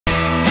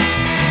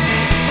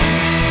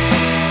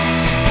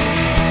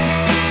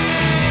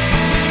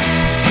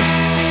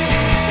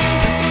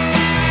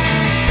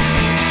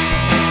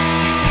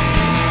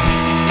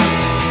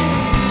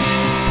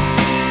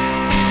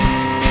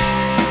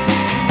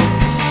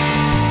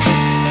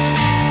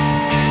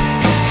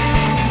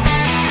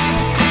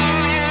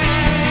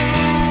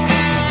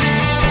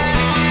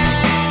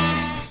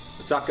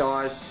up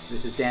guys,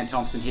 this is Dan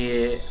Thomson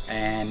here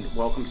and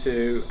welcome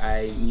to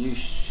a new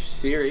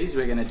series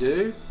we're going to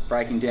do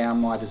breaking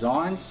down my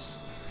designs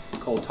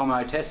called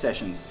Tomo Test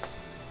Sessions.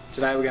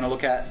 Today we're going to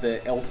look at the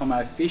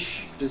Tomo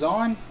Fish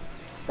design,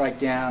 break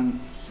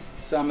down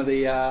some of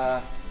the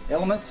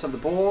elements of the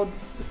board,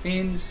 the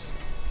fins,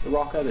 the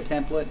rocker, the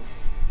template,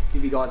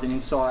 give you guys an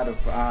insight of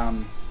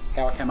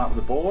how I came up with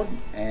the board,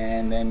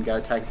 and then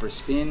go take it for a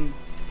spin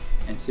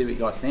and see what you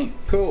guys think.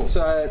 Cool,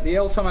 so the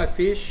Tomo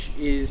Fish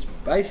is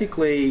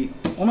basically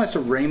almost a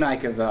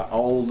remake of the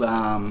old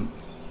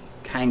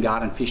cane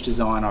garden fish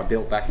design I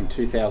built back in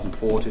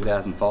 2004,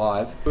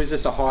 2005. It was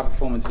just a high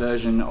performance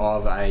version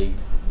of a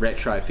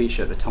retro fish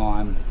at the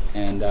time,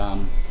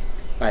 and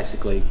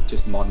basically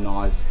just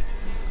modernised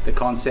the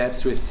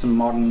concepts with some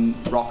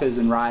modern rockers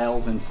and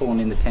rails and pulling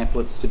in the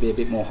templates to be a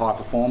bit more high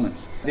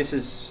performance. This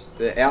is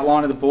the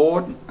outline of the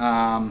board.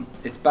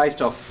 It's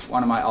based off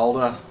one of my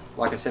older,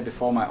 like I said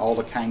before, my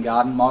older cane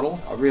garden model.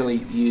 I really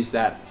used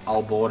that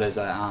old board as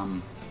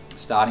a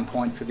starting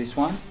point for this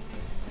one,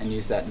 and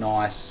use that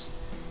nice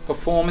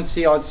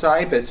performance-y, I'd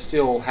say, but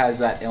still has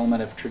that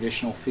element of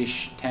traditional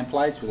fish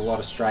templates with a lot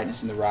of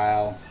straightness in the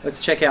rail. Let's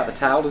check out the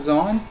tail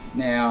design.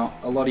 Now,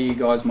 a lot of you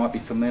guys might be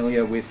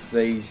familiar with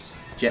these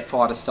jet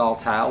fighter style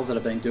tails that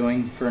I've been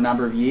doing for a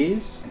number of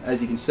years.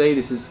 As you can see,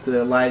 this is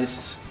the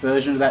latest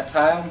version of that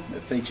tail.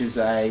 It features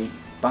a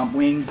bump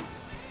wing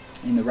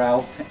in the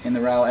rail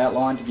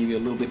outline to give you a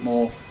little bit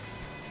more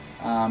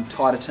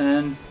tighter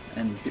turn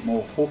and a bit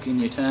more hook in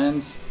your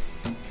turns.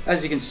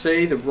 As you can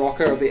see, the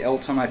rocker of the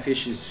Tomo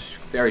Fish is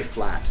very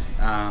flat.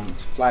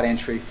 It's flat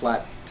entry,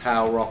 flat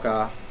tail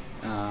rocker.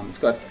 It's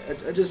got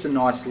just a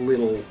nice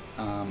little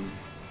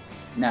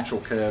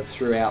natural curve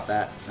throughout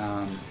that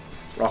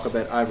rocker,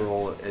 but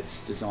overall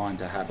it's designed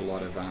to have a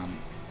lot of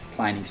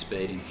planing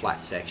speed in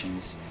flat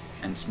sections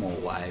and small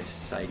waves,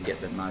 so you can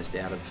get the most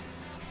out of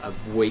a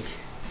weak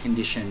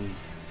condition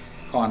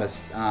kind of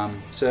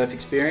surf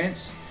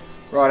experience.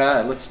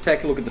 Righto, let's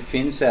take a look at the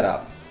fin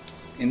setup.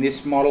 In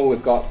this model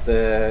we've got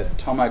the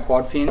Tomo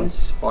quad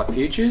fins by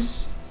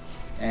Futures,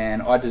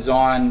 and I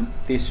designed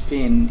this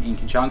fin in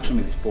conjunction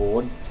with this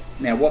board.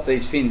 Now what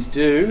these fins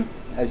do,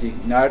 as you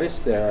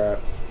notice, they're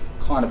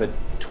kind of a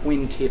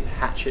twin tip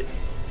hatchet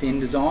fin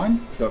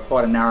design. Got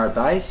quite a narrow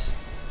base.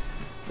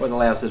 What it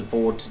allows the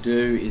board to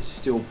do is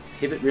still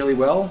pivot really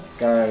well,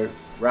 go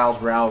rail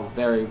to rail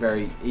very,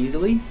 very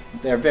easily.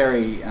 They're a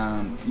very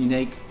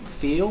unique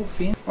feel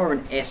fin, or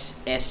an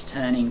S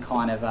turning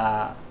kind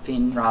of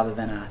fin rather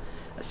than a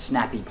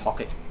snappy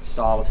pocket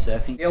style of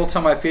surfing. The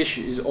Tomo Fish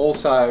is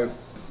also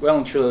well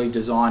and truly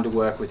designed to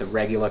work with a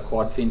regular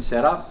quad fin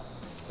setup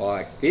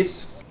like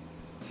this.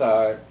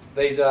 So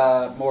these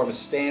are more of a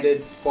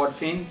standard quad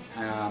fin,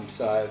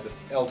 so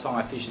the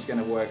Tomo Fish is going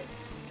to work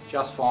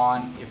just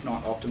fine, if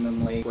not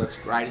optimally. Works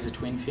great as a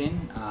twin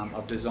fin.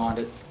 I've designed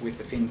it with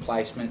the fin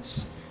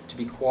placements to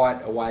be quite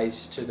a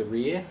ways to the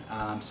rear,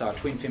 so a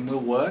twin fin will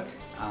work.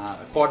 A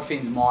quad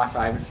fin's my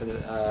favourite for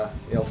the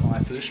Tomo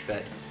Fish,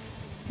 but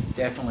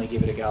definitely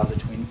give it a go as a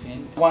twin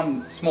fin.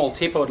 One small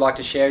tip I would like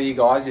to share with you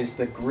guys is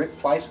the grip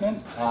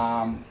placement.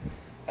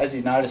 As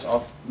you notice,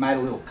 I've made a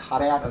little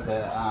cutout of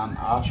the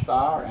arch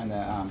bar and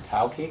the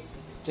tail kick,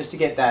 just to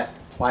get that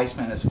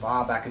placement as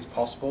far back as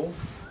possible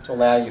to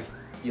allow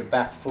your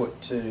back foot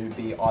to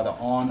be either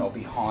on or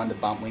behind the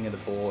bump wing of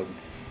the board.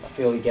 I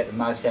feel you get the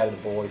most out of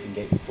the board if you can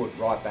get your foot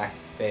right back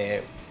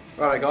there.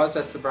 Righto guys,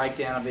 that's the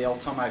breakdown of the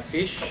Tomo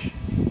Fish.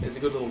 There's a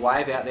good little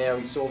wave out there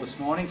we saw this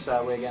morning,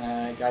 so we're going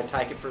to go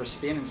take it for a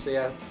spin and see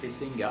how this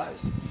thing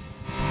goes.